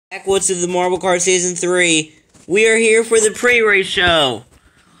Back with the Marble Card Season 3. We are here for the pre-race show.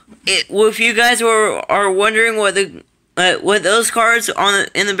 If you guys are wondering what those cards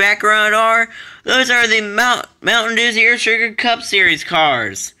in the background are, those are the Mountain Dew Zero Sugar Cup Series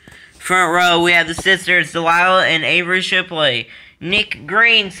cards. Front row, we have the sisters Delilah and Avery Shipley. Nick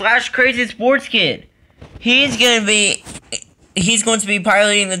Green / Crazy Sports Kid. He's going to be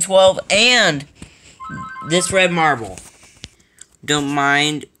piloting the 12 and this red marble. Don't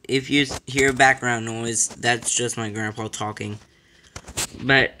mind if you hear background noise. That's just my grandpa talking.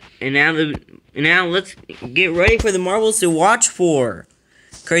 And now let's get ready for the marbles to watch for.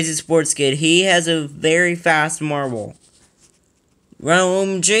 Crazy Sports Kid, he has a very fast marble.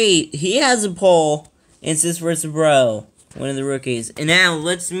 Ronald OMG, he has a pole. And Sis vs. Bro, one of the rookies. And now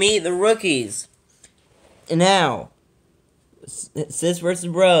let's meet the rookies. And now Sis vs.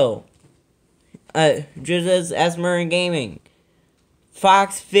 Bro, Joseph Asmer Gaming,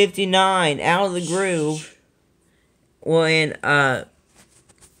 Fox 59, Out of the Groove,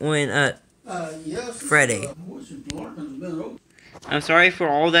 Freddy. I'm sorry for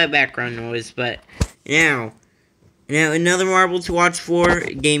all that background noise, but now another marble to watch for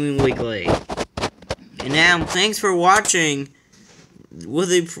Gaming Weekly. And now, thanks for watching with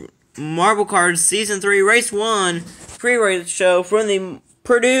the Marble Cards Season 3 Race 1 pre-race show from the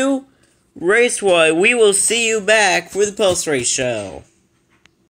Purdue Raceway. We will see you back for the post-race show.